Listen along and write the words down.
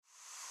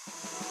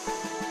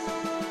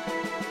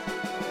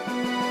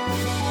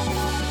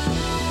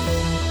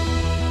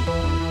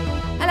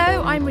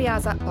I'm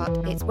Riazat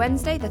Butt. It's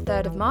Wednesday the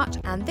 3rd of March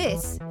and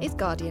this is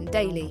Guardian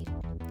Daily.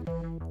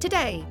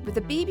 Today, with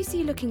the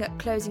BBC looking at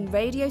closing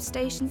radio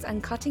stations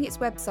and cutting its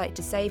website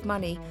to save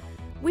money,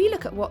 we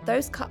look at what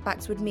those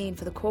cutbacks would mean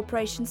for the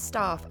corporation's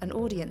staff and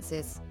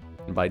audiences.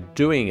 By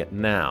doing it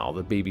now,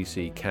 the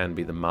BBC can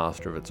be the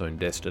master of its own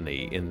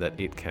destiny in that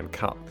it can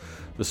cut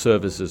the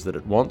services that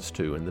it wants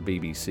to, and the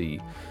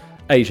BBC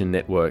Asian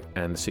Network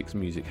and Six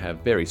Music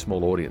have very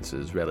small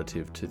audiences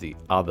relative to the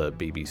other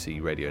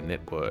BBC radio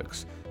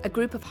networks. A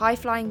group of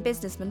high-flying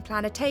businessmen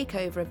plan a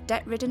takeover of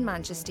debt-ridden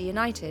Manchester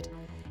United.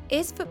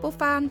 Is football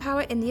fan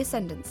power in the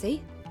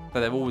ascendancy? But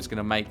they're always going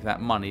to make that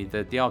money.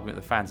 The argument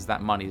of the fans is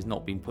that money is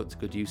not being put to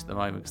good use at the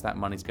moment because that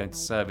money is going to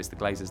service the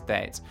Glazers'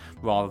 debt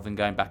rather than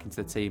going back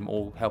into the team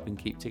or helping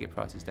keep ticket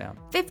prices down.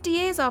 50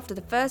 years after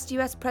the first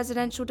US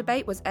presidential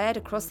debate was aired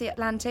across the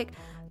Atlantic,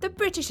 the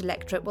British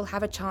electorate will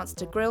have a chance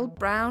to grill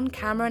Brown,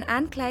 Cameron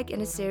and Clegg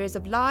in a series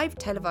of live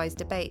televised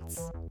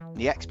debates.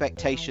 The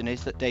expectation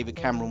is that David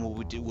Cameron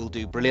will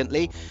do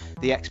brilliantly.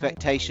 The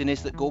expectation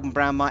is that Gordon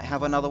Brown might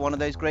have another one of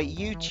those great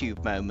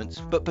YouTube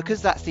moments. But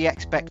because that's the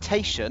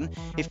expectation,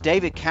 if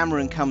David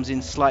Cameron comes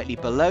in slightly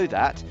below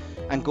that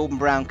and Gordon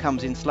Brown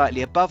comes in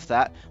slightly above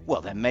that,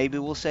 well then maybe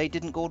we'll say,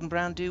 didn't Gordon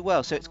Brown do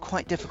well? So it's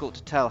quite difficult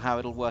to tell how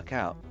it'll work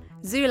out.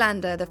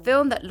 Zoolander, the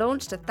film that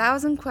launched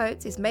 1,000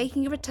 quotes, is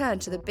making a return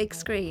to the big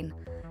screen.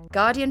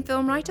 Guardian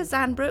film writer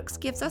Zan Brooks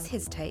gives us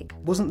his take.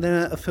 Wasn't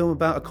there a film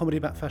about a comedy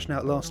about fashion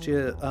out last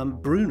year,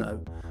 Bruno,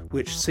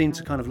 which seemed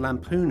to kind of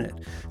lampoon it?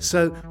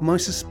 So my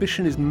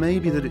suspicion is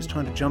maybe that it's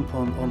trying to jump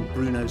on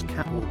Bruno's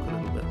catwalk a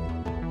little bit.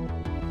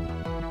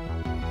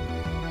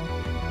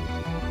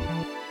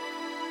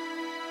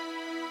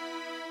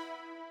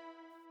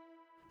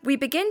 We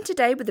begin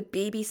today with the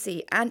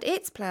BBC and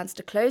its plans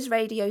to close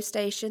radio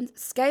stations,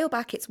 scale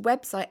back its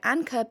website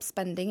and curb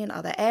spending in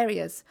other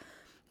areas.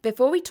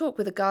 Before we talk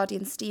with The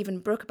Guardian's Stephen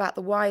Brooke about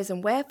the whys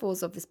and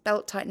wherefores of this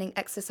belt-tightening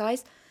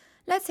exercise,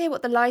 let's hear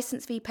what the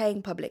licence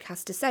fee-paying public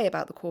has to say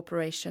about the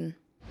corporation.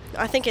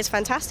 I think it's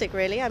fantastic,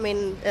 really. I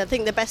mean, I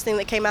think the best thing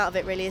that came out of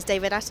it, really, is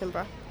David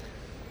Attenborough.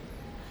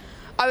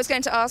 I was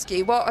going to ask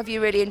you, what have you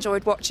really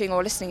enjoyed watching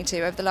or listening to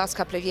over the last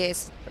couple of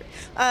years?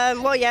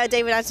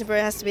 David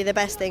Attenborough has to be the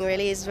best thing,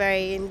 really. He's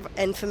very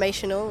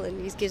informational and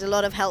he gives a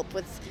lot of help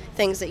with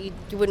things that you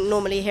wouldn't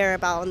normally hear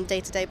about on a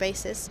day-to-day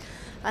basis.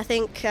 I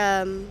think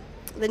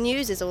the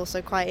news is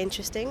also quite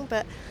interesting,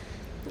 but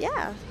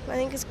yeah, I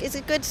think it's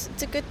a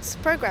good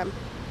programme.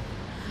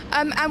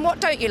 And what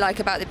don't you like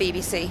about the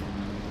BBC?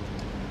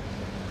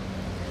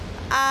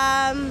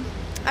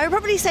 I would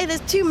probably say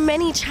there's too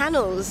many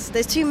channels.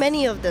 There's too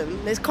many of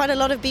them. There's quite a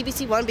lot of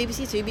BBC One,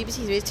 BBC Two, BBC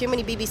Three. There's too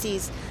many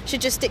BBCs.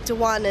 Should just stick to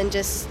one and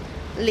just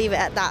leave it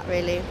at that,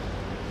 really.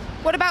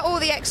 What about all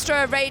the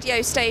extra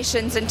radio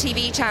stations and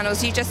TV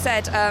channels? You just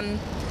said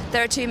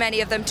there are too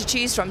many of them to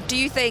choose from. Do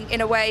you think, in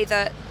a way,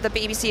 that the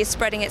BBC is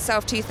spreading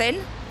itself too thin?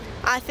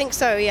 I think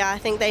so, yeah. I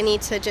think they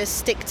need to just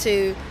stick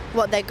to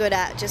what they're good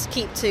at. Just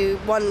keep to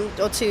one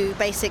or two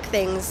basic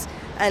things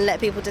and let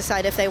people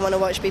decide if they want to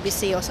watch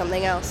BBC or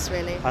something else,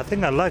 really. I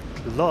think I like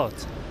a lot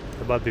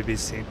about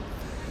BBC.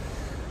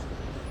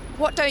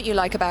 What don't you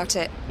like about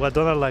it? What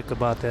don't I like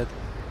about it?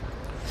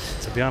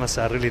 To be honest,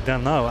 I really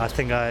don't know. I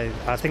think I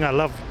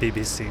love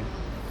BBC.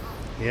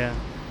 Yeah.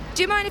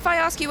 Do you mind if I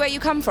ask you where you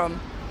come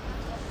from?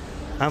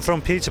 I'm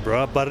from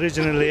Peterborough, but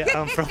originally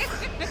I'm from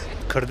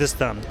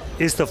Kurdistan,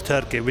 east of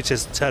Turkey, which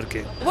is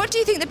Turkey. What do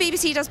you think the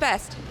BBC does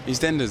best?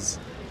 EastEnders,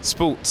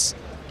 sports,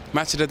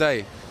 match of the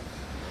day.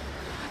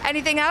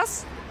 Anything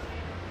else?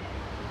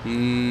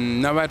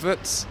 No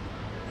adverts.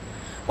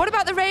 What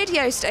about the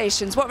radio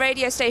stations? What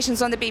radio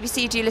stations on the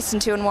BBC do you listen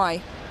to and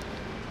why?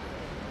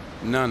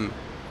 None.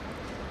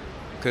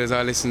 Because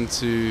I listen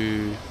to...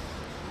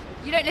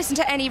 You don't listen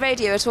to any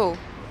radio at all?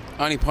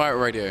 Only pirate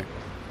radio.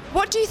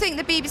 What do you think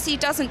the BBC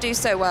doesn't do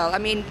so well? I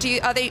mean, do you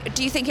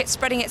think it's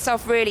spreading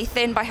itself really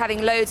thin by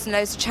having loads and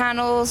loads of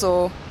channels,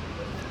 or...?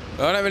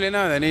 I don't really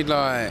know. They need,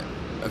 a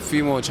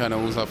few more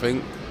channels, I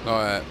think.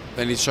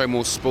 They need to show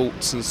more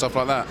sports and stuff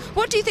like that.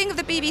 What do you think of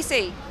the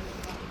BBC?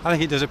 I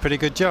think it does a pretty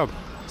good job.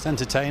 It's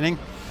entertaining,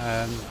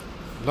 a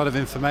lot of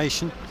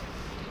information,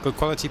 good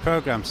quality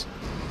programmes.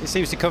 It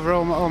seems to cover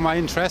all my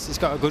interests. It's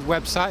got a good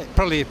website,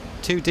 probably a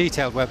too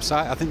detailed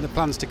website. I think the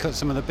plans to cut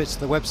some of the bits of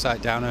the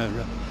website down are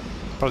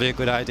probably a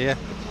good idea.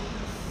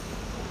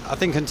 I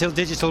think until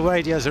digital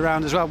radio's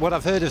around as well, what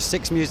I've heard of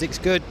Six Music's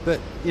good, but,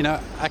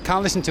 I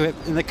can't listen to it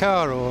in the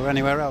car or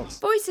anywhere else.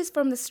 Voices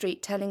from the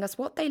street telling us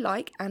what they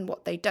like and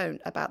what they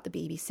don't about the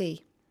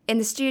BBC. In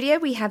the studio,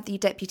 we have the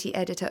Deputy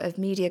Editor of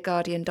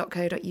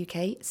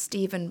MediaGuardian.co.uk,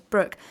 Stephen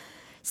Brooke.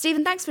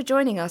 Stephen, thanks for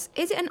joining us.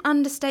 Is it an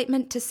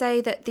understatement to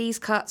say that these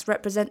cuts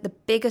represent the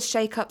biggest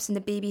shake-ups in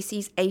the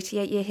BBC's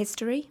 88-year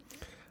history?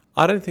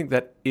 I don't think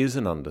that is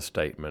an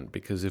understatement,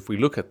 because if we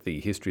look at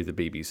the history of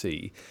the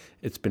BBC,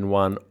 it's been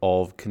one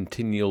of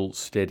continual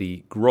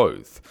steady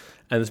growth.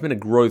 And there's been a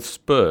growth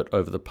spurt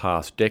over the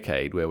past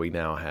decade where we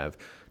now have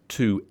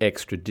 2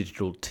 extra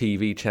digital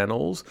TV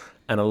channels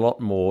and a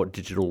lot more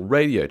digital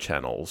radio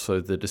channels.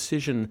 So the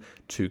decision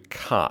to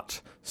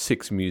cut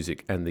 6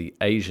 Music and the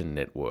Asian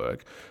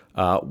network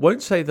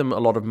won't save them a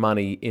lot of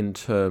money in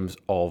terms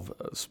of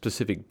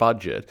specific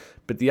budget,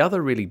 but the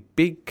other really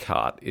big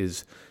cut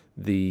is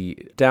the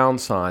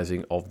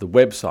downsizing of the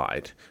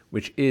website,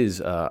 which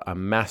is a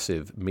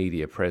massive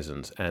media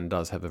presence and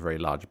does have a very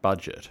large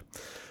budget.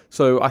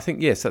 So I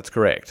think, yes, that's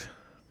correct.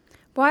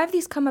 Why have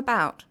these come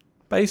about?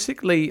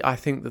 Basically, I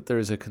think that there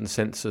is a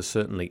consensus,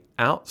 certainly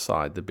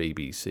outside the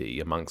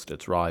BBC, amongst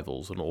its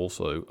rivals and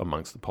also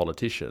amongst the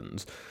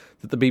politicians,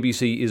 that the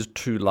BBC is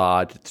too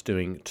large, it's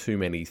doing too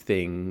many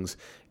things,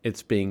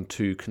 it's being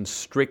too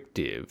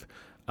constrictive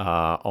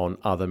on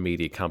other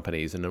media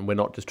companies. And we're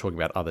not just talking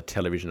about other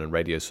television and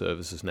radio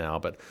services now,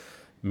 but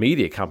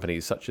media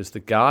companies such as The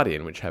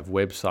Guardian, which have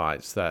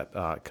websites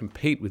that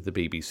compete with the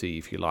BBC,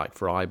 if you like,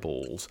 for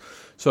eyeballs.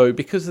 So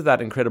because of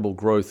that incredible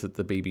growth that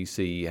the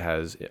BBC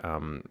has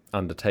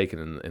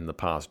undertaken in the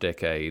past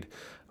decade,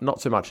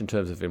 not so much in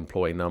terms of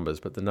employee numbers,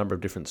 but the number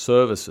of different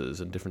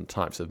services and different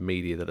types of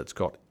media that it's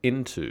got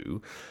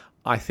into,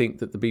 I think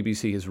that the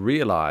BBC has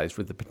realised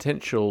with the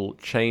potential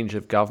change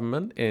of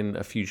government in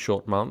a few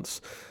short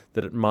months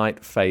that it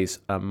might face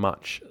a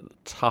much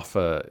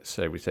tougher,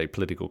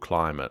 political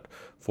climate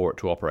for it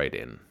to operate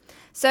in.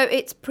 So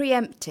it's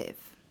preemptive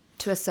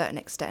to a certain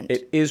extent.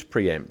 It is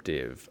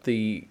preemptive.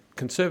 The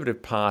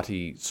Conservative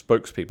Party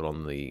spokespeople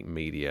on the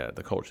media,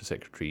 the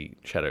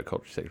Shadow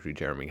Culture Secretary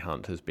Jeremy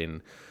Hunt, has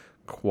been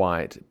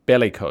quite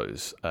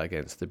bellicose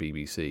against the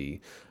BBC,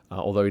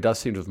 although he does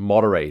seem to have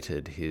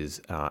moderated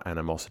his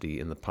animosity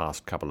in the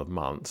past couple of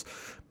months.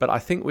 But I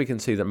think we can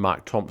see that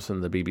Mark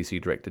Thompson, the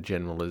BBC Director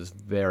General, is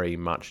very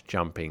much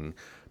jumping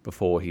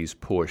before he's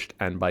pushed,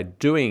 and by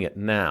doing it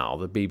now,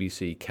 the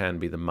BBC can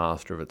be the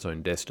master of its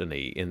own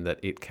destiny in that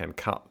it can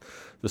cut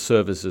the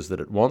services that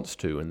it wants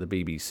to, and the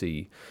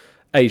BBC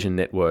Asian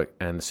network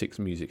and 6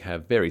 Music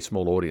have very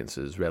small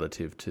audiences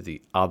relative to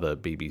the other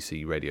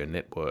BBC radio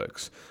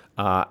networks,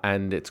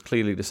 and it's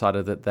clearly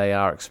decided that they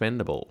are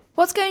expendable.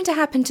 What's going to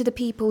happen to the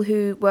people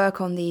who work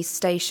on these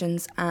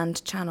stations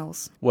and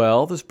channels?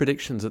 Well, there's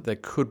predictions that there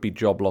could be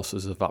job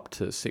losses of up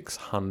to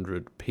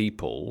 600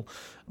 people.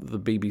 The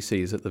BBC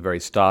is at the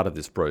very start of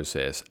this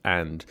process,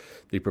 and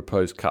the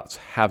proposed cuts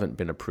haven't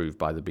been approved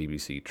by the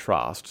BBC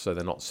Trust, so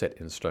they're not set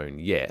in stone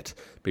yet.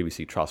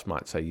 BBC Trust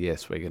might say,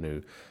 yes, we're going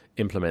to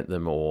implement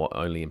them or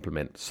only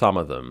implement some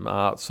of them.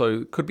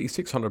 So it could be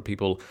 600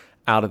 people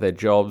out of their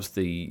jobs.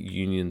 The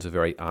unions are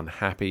very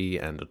unhappy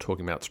and are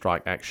talking about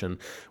strike action.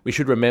 We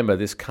should remember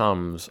this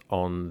comes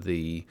on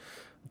the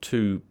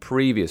 2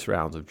 previous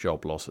rounds of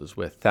job losses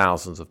where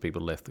thousands of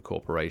people left the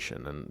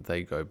corporation, and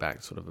they go back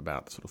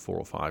about 4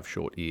 or 5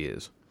 short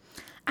years.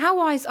 How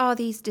wise are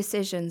these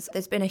decisions?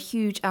 There's been a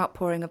huge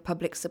outpouring of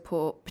public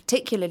support,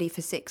 particularly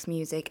for 6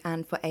 Music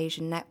and for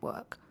Asian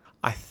Network.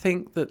 I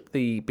think that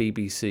the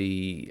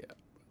BBC,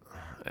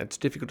 it's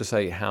difficult to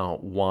say how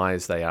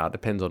wise they are.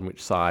 Depends on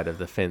which side of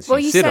the fence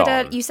you sit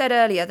on. You said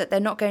earlier that they're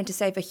not going to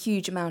save a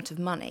huge amount of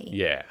money.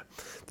 Yeah,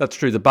 that's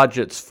true. The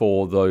budgets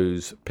for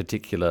those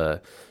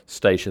particular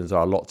stations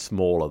are a lot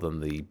smaller than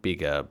the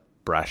bigger,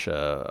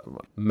 brasher,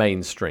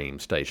 mainstream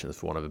stations,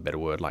 for want of a better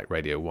word, like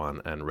Radio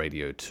 1 and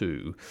Radio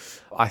 2.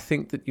 I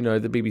think that, the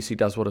BBC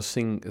does want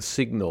to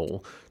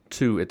signal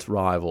to its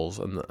rivals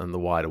and the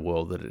wider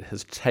world that it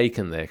has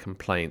taken their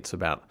complaints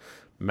about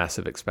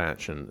massive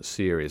expansion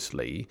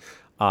seriously.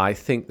 I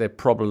think they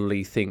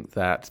probably think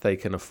that they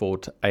can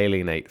afford to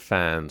alienate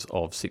fans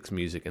of 6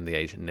 Music and the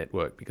Asian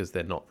network because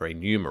they're not very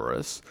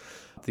numerous.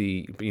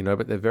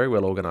 But they're very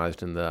well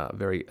organised and they're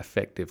very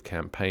effective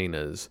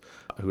campaigners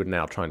who are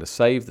now trying to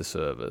save the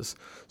service.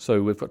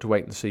 So we've got to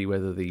wait and see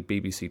whether the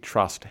BBC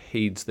Trust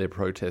heeds their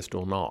protest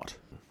or not.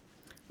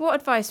 What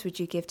advice would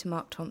you give to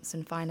Mark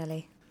Thompson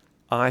finally?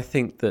 I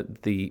think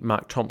that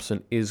Mark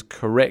Thompson is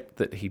correct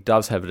that he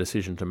does have a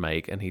decision to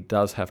make and he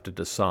does have to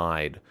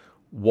decide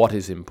what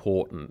is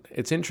important.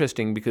 It's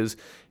interesting because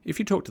if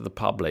you talk to the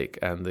public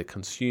and the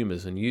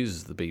consumers and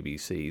users of the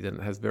BBC, then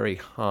it has very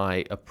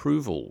high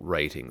approval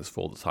ratings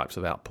for the types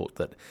of output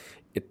that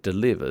it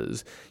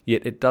delivers,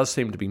 yet it does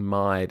seem to be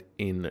mired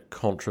in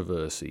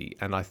controversy.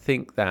 And I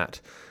think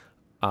that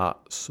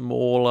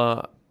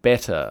smaller,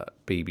 better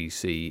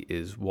BBC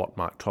is what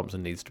Mark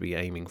Thompson needs to be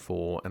aiming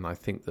for, and I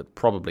think that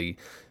probably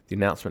the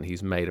announcement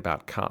he's made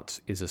about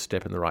cuts is a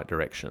step in the right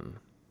direction.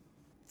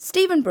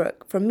 Stephen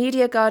Brooke from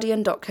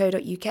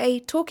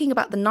MediaGuardian.co.uk talking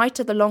about the night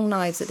of the long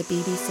knives at the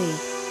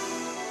BBC.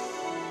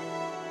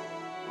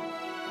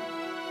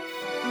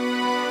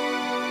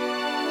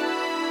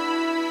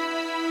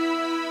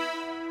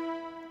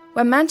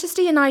 When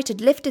Manchester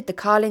United lifted the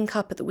Carling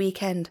Cup at the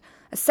weekend,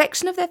 a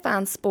section of their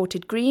fans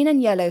sported green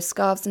and yellow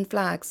scarves and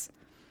flags.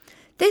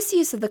 This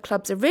use of the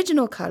club's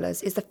original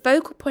colours is the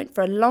focal point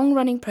for a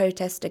long-running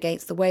protest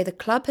against the way the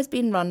club has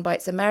been run by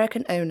its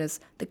American owners,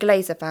 the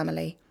Glazer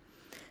family.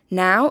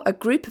 Now, a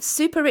group of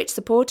super-rich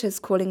supporters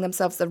calling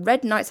themselves the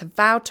Red Knights have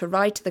vowed to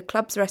ride to the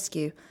club's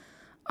rescue.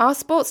 Our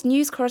sports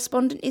news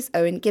correspondent is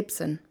Owen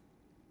Gibson.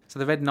 So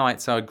the Red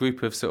Knights are a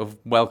group of sort of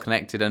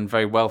well-connected and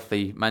very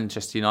wealthy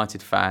Manchester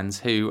United fans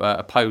who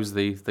oppose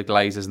the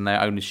Glazers and their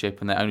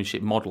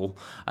ownership model,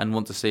 and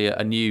want to see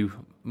a new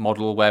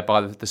model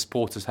whereby the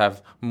supporters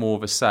have more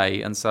of a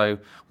say. And so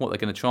what they're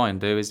going to try and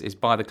do is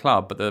buy the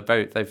club, but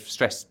they've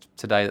stressed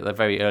today that they're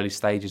very early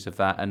stages of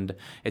that, and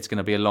it's going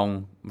to be a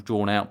long,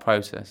 drawn-out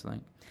process, I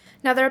think.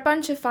 Now, there are a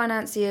bunch of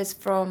financiers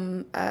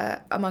from,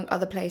 among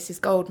other places,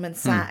 Goldman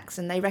Sachs,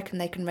 and they reckon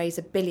they can raise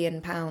 £1 billion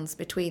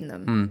between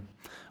them.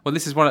 Well,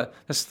 this is one of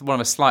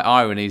the slight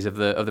ironies of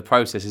the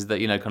process, is that,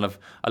 kind of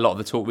a lot of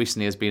the talk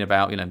recently has been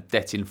about,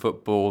 debt in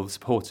football,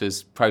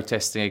 supporters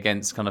protesting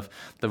against kind of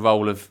the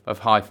role of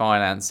high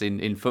finance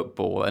in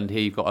football, and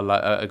here you've got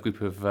a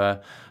group of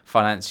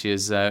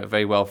financiers,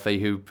 very wealthy,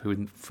 who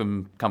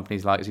from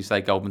companies like, as you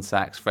say, Goldman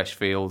Sachs,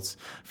 Freshfields,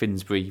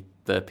 Finsbury,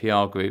 the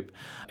PR group,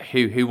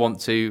 who want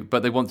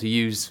to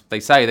use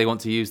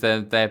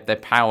their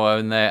power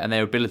and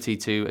their ability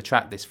to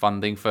attract this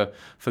funding for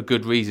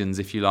good reasons,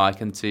 if you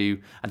like, and to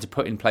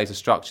put in place a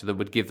structure that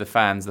would give the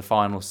fans the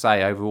final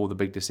say over all the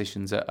big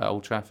decisions at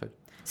Old Trafford.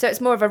 So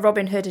it's more of a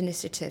Robin Hood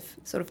initiative,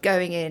 sort of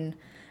going in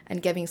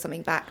and giving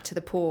something back to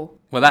the poor.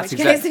 Well, that's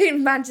exactly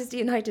Manchester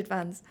United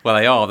fans. Well,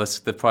 they are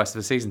the price of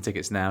the season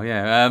tickets now,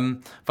 yeah.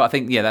 But I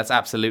think that's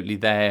absolutely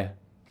their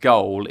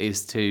goal,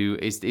 is to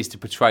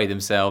portray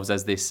themselves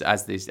as this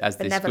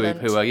group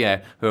who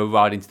are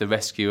riding to the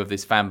rescue of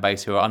this fan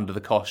base, who are under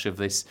the cosh of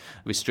this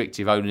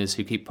restrictive owners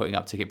who keep putting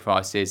up ticket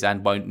prices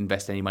and won't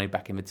invest any money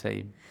back in the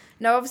team.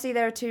 Now, obviously,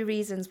 there are two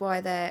reasons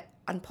why they're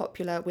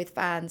unpopular with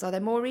fans. Are there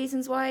more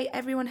reasons why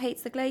everyone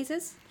hates the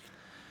Glazers?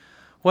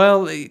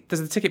 Well, there's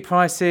the ticket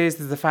prices.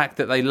 There's the fact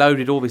that they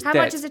loaded all this debt.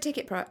 How much is a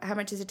ticket? How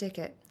much is a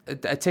ticket?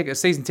 A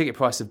season ticket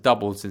price have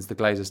doubled since the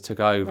Glazers took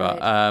over,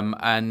 right.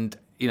 And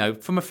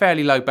from a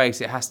fairly low base,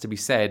 it has to be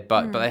said,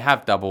 but they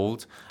have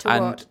doubled.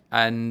 What?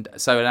 And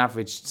so an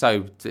average.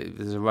 So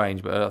there's a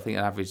range, but I think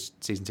an average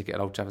season ticket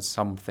at Old Trafford is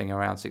something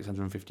around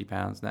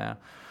 £650 now.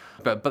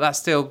 But that's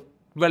still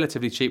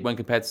relatively cheap when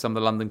compared to some of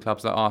the London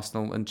clubs like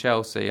Arsenal and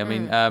Chelsea. I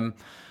mean,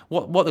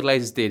 what the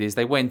Glazers did is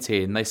they went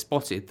in, they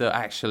spotted that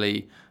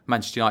actually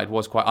Manchester United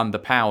was quite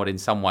underpowered in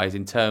some ways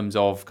in terms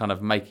of kind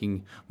of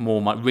making more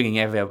money, wringing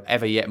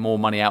ever yet more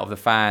money out of the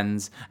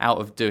fans, out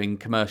of doing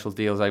commercial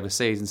deals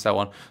overseas and so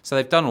on. So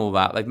they've done all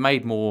that. They've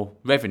made more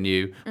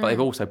revenue, but they've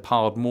also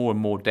piled more and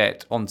more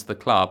debt onto the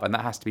club, and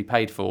that has to be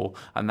paid for,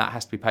 and that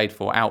has to be paid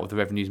for out of the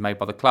revenues made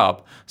by the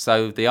club.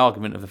 So the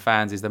argument of the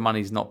fans is the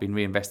money's not been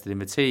reinvested in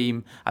the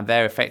team, and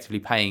they're effectively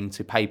paying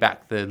to pay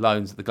back the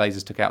loans that the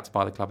Glazers took out to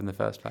buy the club in the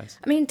first place.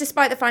 I mean,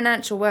 despite the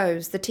financial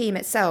woes, the team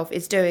itself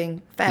is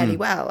doing fairly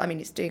well. I mean,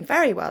 it's doing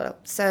very well.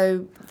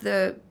 So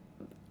the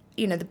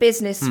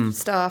business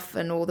stuff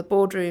and all the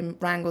boardroom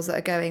wrangles that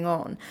are going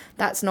on,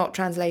 that's not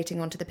translating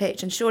onto the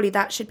pitch. And surely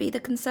that should be the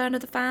concern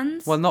of the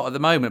fans? Well, not at the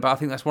moment, but I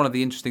think that's one of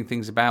the interesting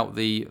things about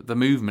the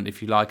movement,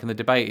 if you like, and the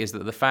debate, is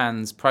that the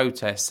fans'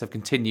 protests have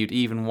continued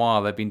even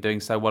while they've been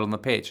doing so well on the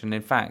pitch. And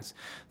in fact,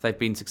 they've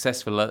been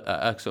successful at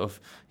a sort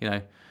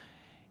of,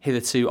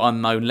 hitherto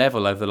unknown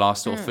level over the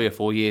last sort of 3 or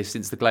 4 years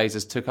since the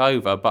Glazers took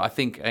over. But I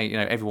think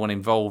everyone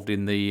involved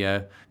in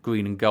the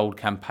Green and Gold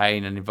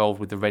campaign and involved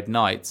with the Red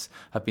Knights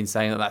have been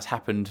saying that that's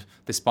happened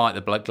despite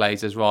the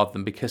Glazers rather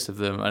than because of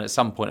them. And at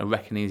some point, a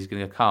reckoning is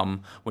going to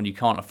come when you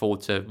can't afford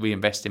to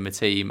reinvest in the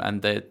team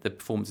and the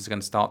performance is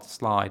going to start to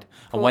slide.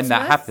 And when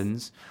that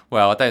happens,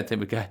 well, I don't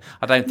think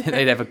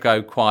they'd ever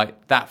go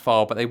quite that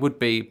far, but there would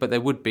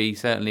be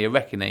certainly a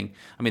reckoning.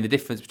 I mean, the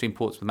difference between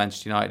Portsmouth and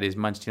Manchester United is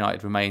Manchester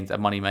United remains a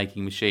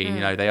money-making machine.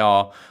 They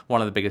are one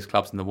of the biggest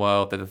clubs in the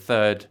world. They're the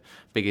third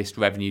biggest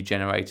revenue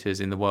generators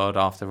in the world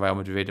after Real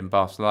Madrid and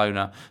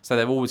Barcelona. So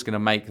they're always going to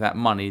make that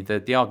money.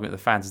 The argument of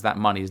the fans is that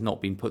money is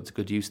not being put to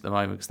good use at the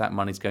moment, because that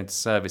money is going to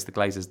service the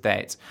Glazers'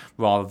 debt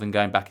rather than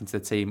going back into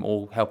the team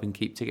or helping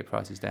keep ticket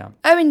prices down.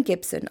 Owen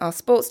Gibson, our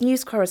sports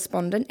news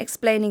correspondent,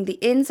 explaining the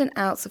ins and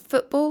outs of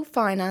football,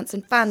 finance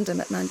and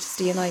fandom at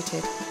Manchester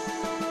United.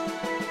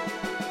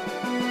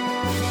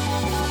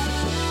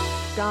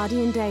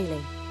 Guardian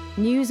Daily.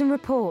 News and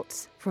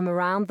reports from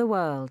around the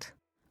world.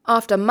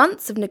 After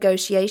months of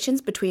negotiations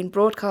between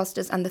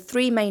broadcasters and the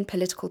three main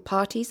political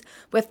parties,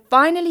 we're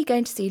finally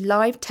going to see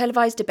live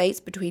televised debates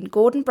between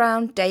Gordon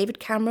Brown, David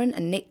Cameron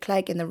and Nick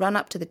Clegg in the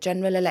run-up to the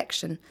general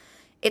election.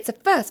 It's a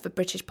first for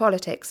British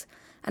politics,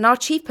 and our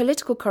chief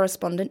political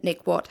correspondent,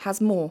 Nick Watt,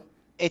 has more.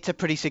 It's a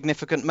pretty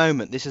significant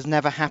moment. This has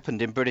never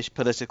happened in British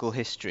political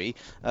history.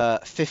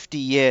 50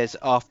 years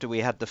after we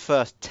had the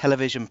first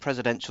television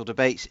presidential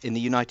debates in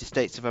the United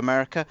States of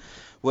America,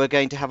 we're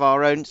going to have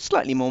our own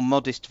slightly more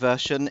modest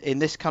version in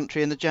this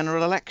country in the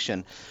general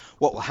election.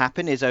 What will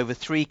happen is over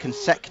 3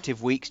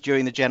 consecutive weeks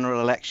during the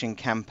general election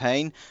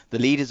campaign, the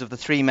leaders of the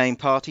three main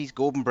parties,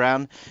 Gordon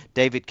Brown,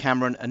 David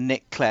Cameron and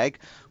Nick Clegg,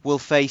 will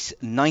face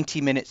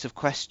 90 minutes of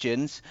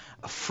questions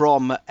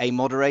from a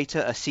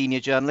moderator, a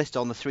senior journalist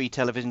on the 3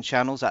 television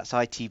channels, that's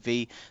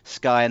ITV,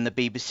 Sky and the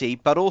BBC,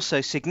 but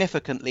also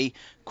significantly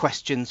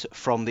questions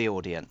from the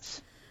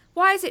audience.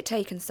 Why has it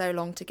taken so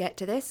long to get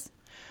to this?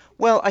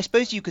 Well, I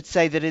suppose you could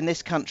say that in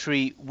this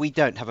country we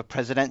don't have a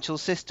presidential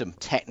system.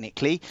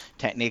 Technically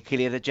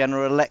at a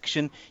general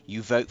election,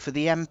 you vote for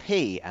the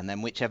MP, and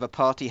then whichever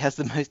party has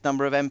the most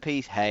number of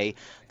MPs, hey,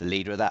 the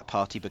leader of that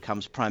party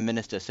becomes Prime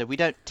Minister. So we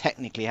don't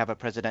technically have a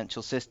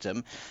presidential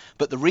system.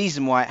 But the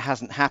reason why it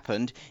hasn't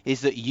happened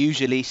is that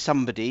usually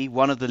somebody,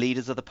 one of the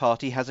leaders of the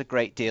party, has a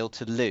great deal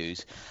to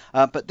lose.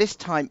 But this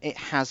time it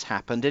has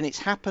happened, and it's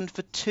happened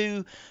for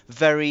two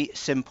very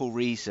simple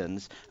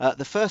reasons.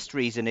 The first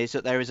reason is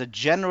that there is a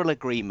general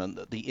agreement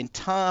that the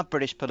entire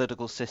British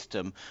political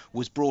system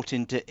was brought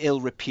into ill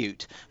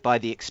repute by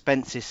the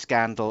expenses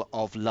scandal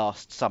of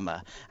last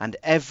summer, and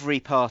every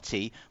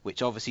party,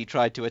 which obviously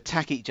tried to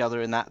attack each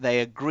other in that, they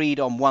agreed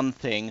on one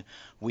thing: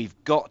 we've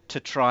got to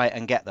try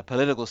and get the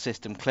political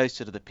system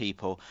closer to the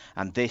people,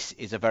 and this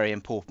is a very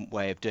important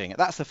way of doing it.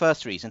 That's the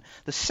first reason.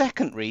 The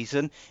second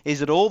reason is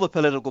that all the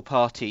political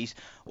parties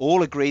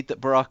all agreed that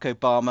Barack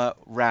Obama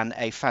ran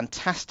a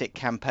fantastic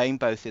campaign,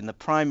 both in the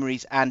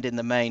primaries and in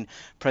the main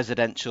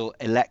presidential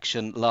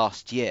election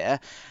last year.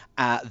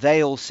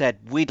 They all said,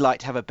 we'd like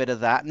to have a bit of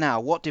that. Now,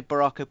 what did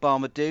Barack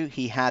Obama do?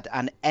 He had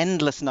an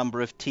endless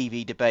number of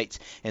TV debates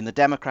in the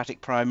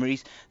Democratic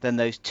primaries, then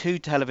those two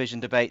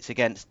television debates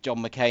against John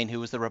McCain, who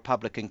was the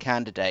Republican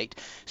candidate.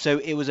 So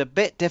it was a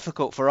bit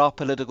difficult for our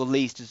political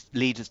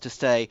leaders to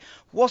say,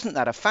 wasn't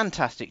that a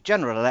fantastic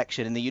general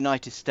election in the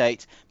United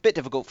States? Bit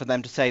difficult for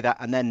them to say that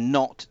and then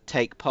not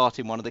take part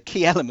in one of the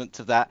key elements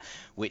of that,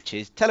 which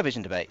is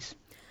television debates.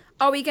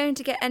 Are we going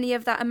to get any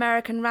of that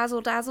American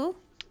razzle-dazzle?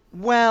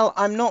 Well,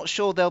 I'm not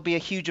sure there'll be a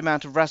huge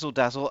amount of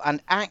razzle-dazzle,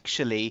 and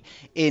actually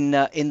in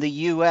the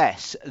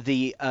US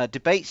the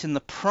debates in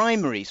the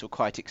primaries were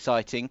quite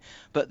exciting,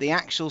 but the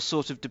actual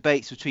sort of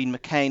debates between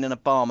McCain and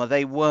Obama,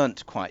 they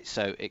weren't quite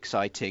so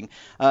exciting.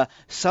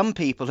 Some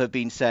people have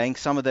been saying,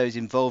 some of those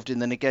involved in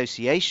the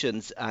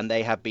negotiations, and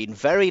they have been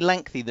very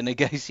lengthy, the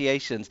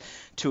negotiations,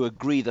 to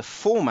agree the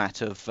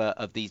format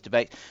of these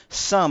debates.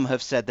 Some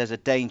have said there's a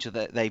danger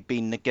that they've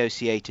been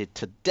negotiated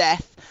to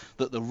death,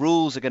 that the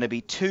rules are going to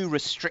be too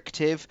restrictive.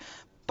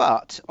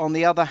 But on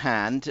the other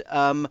hand,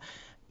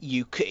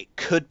 it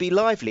could be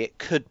lively, it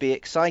could be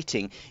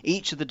exciting.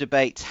 Each of the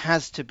debates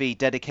has to be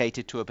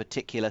dedicated to a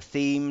particular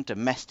theme: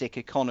 domestic,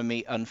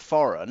 economy and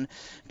foreign.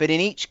 But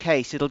in each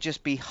case, it'll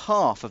just be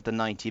half of the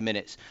 90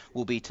 minutes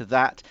will be to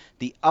that.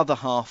 The other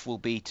half will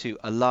be to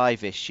a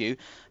live issue.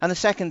 And the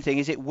second thing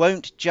is, it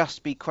won't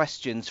just be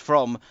questions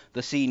from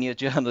the senior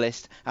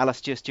journalist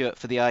Alastair Stewart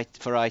for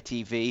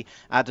ITV,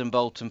 Adam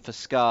Bolton for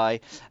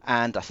Sky,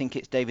 and I think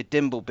it's David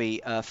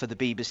Dimbleby for the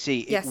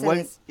BBC. Yes,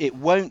 it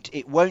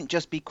won't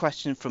just be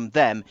questions from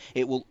them.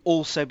 It will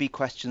also be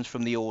questions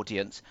from the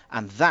audience,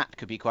 and that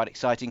could be quite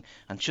exciting.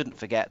 And shouldn't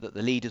forget that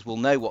the leaders will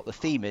know what the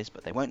theme is,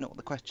 but they won't know what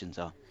the questions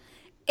are.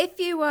 If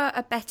you were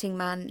a betting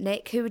man,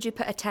 Nick, who would you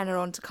put a tenner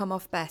on to come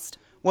off best?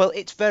 Well,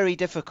 it's very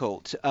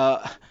difficult.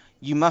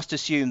 You must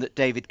assume that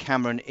David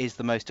Cameron is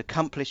the most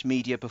accomplished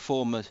media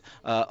performer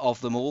of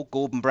them all.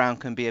 Gordon Brown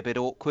can be a bit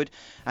awkward,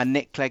 and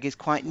Nick Clegg is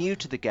quite new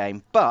to the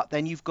game. But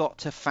then you've got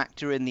to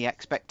factor in the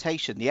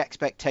expectation. The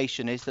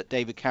expectation is that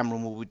David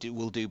Cameron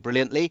will do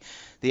brilliantly.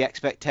 The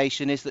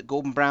expectation is that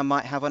Gordon Brown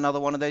might have another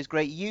one of those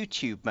great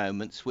YouTube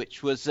moments,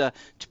 which was, to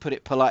put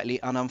it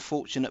politely, an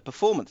unfortunate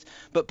performance.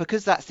 But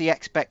because that's the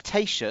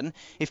expectation,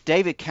 if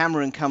David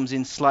Cameron comes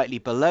in slightly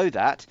below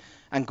that,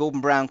 and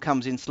Gordon Brown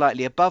comes in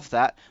slightly above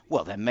that,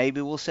 well, then maybe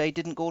we'll say,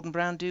 didn't Gordon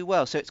Brown do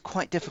well? So it's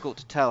quite difficult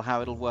to tell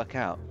how it'll work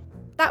out.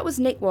 That was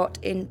Nick Watt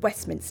in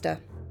Westminster.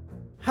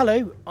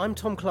 Hello, I'm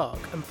Tom Clark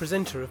and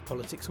presenter of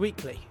Politics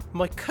Weekly.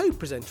 My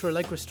co-presenter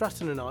Allegra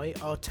Stratton and I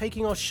are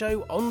taking our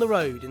show on the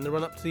road in the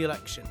run-up to the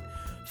election.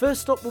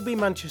 First stop will be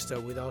Manchester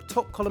with our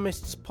top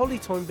columnists Polly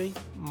Toynbee,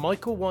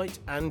 Michael White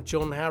and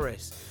John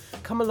Harris.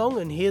 Come along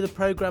and hear the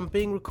programme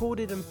being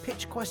recorded and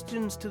pitch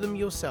questions to them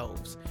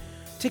yourselves.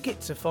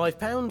 Tickets are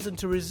 £5, and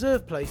to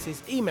reserve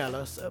places, email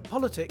us at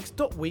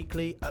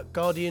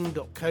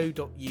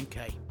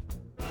politics.weekly@guardian.co.uk.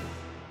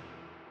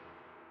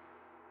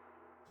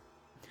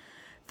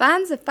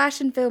 Fans of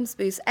fashion film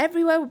spoofs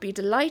everywhere will be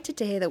delighted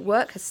to hear that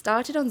work has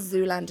started on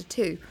Zoolander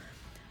 2,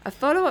 a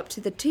follow-up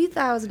to the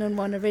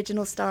 2001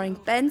 original starring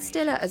Ben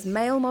Stiller as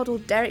male model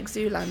Derek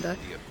Zoolander,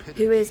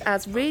 who is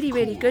as really,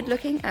 really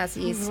good-looking as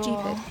he is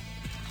stupid.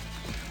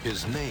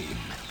 His name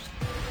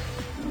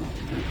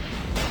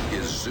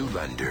is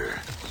Zoolander.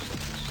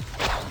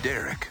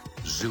 Derek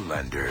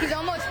Zoolander. He's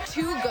almost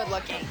too good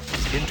looking.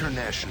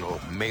 International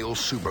male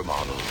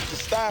supermodel. The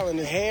style and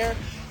the hair,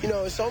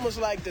 it's almost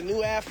like the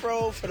new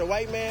afro for the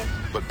white man.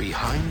 But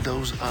behind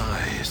those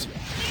eyes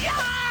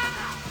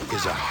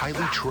is a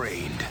highly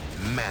trained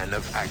man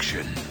of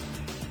action.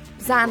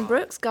 Zan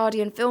Brooks,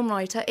 Guardian film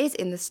writer, is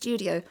in the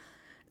studio.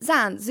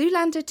 Zan,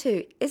 Zoolander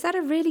 2, is that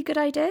a really good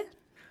idea?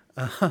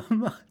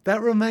 That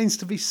remains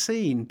to be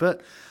seen,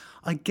 but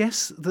I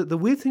guess the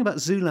weird thing about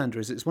Zoolander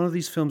is it's one of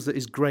these films that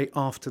is great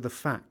after the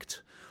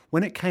fact.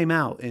 When it came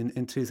out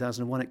in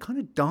 2001, it kind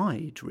of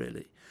died,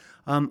 really.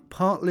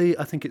 Partly,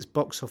 I think its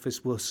box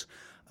office was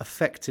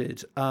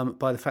affected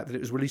by the fact that it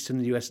was released in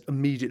the US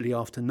immediately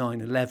after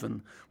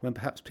 9/11, when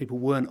perhaps people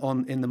weren't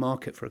in the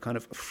market for a kind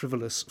of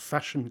frivolous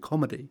fashion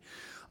comedy.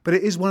 But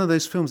it is one of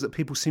those films that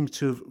people seem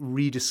to have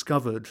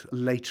rediscovered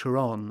later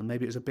on.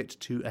 Maybe it was a bit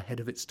too ahead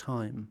of its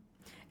time.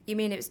 You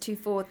mean it was too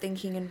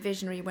forward-thinking and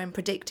visionary when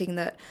predicting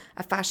that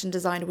a fashion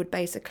designer would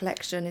base a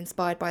collection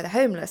inspired by the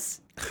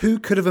homeless? Who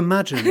could have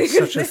imagined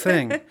such a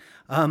thing?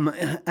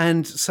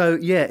 And so,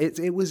 yeah,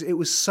 it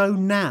was so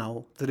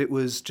now that it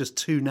was just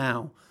too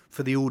now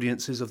for the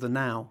audiences of the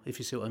now, if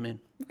you see what I mean.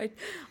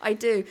 I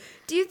do.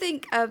 Do you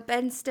think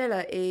Ben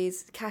Stiller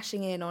is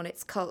cashing in on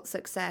its cult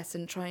success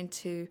and trying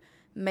to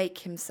make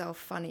himself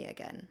funny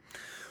again?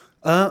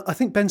 I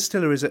think Ben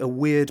Stiller is at a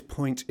weird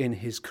point in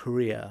his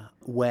career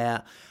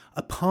where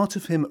a part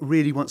of him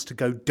really wants to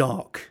go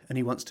dark and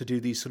he wants to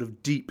do these sort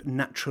of deep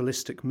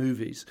naturalistic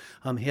movies.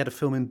 He had a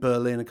film in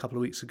Berlin a couple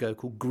of weeks ago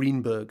called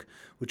Greenberg,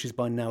 which is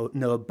by Noah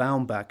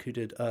Baumbach, who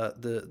did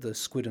the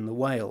Squid and the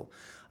Whale,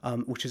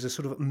 which is a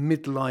sort of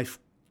midlife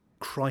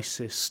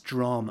crisis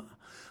drama.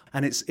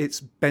 And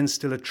it's Ben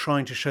Stiller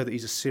trying to show that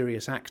he's a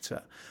serious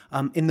actor.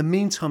 In the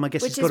meantime, I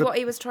guess Which is what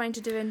he was trying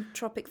to do in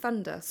Tropic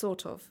Thunder,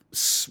 sort of.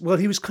 Well,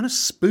 he was kind of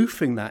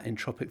spoofing that in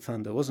Tropic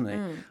Thunder, wasn't he?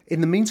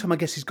 In the meantime, I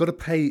guess he's got to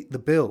pay the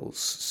bills.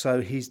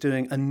 So he's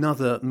doing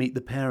another Meet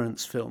the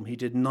Parents film. He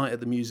did Night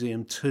at the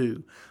Museum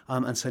 2.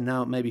 And so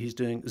now maybe he's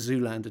doing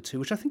Zoolander 2,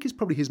 which I think is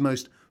probably his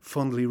most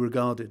fondly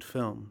regarded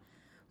film.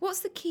 What's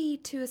the key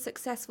to a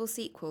successful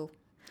sequel?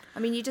 I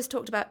mean, you just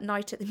talked about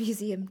Night at the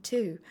Museum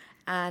 2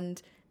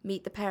 and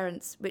Meet the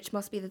Parents, which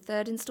must be the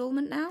third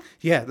instalment now?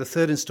 Yeah, the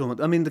third instalment.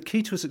 I mean, the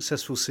key to a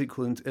successful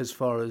sequel, as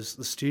far as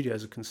the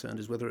studios are concerned,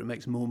 is whether it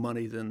makes more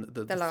money than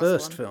the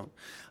first film.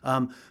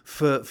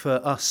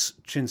 For us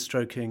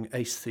chin-stroking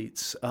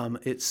aesthetes,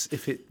 it's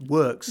if it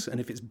works and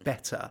if it's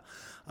better.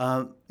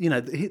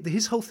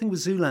 His whole thing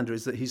with Zoolander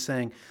is that he's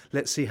saying,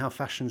 let's see how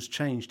fashion's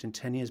changed in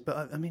 10 years.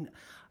 But, I mean,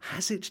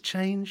 has it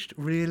changed,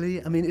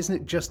 really? I mean, isn't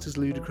it just as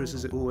ludicrous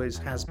as it always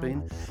has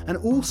been? And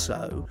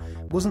also,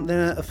 wasn't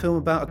there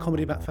a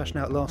comedy about fashion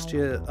out last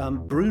year,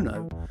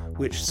 Bruno,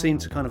 which seemed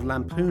to kind of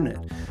lampoon it?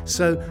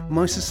 So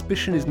my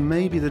suspicion is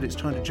maybe that it's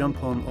trying to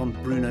jump on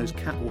Bruno's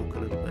catwalk a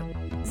little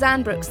bit.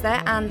 Zan Brooks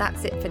there, and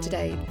that's it for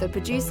today. The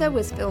producer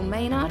was Phil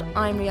Maynard.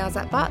 I'm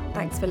Riazat Butt.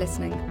 Thanks for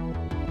listening.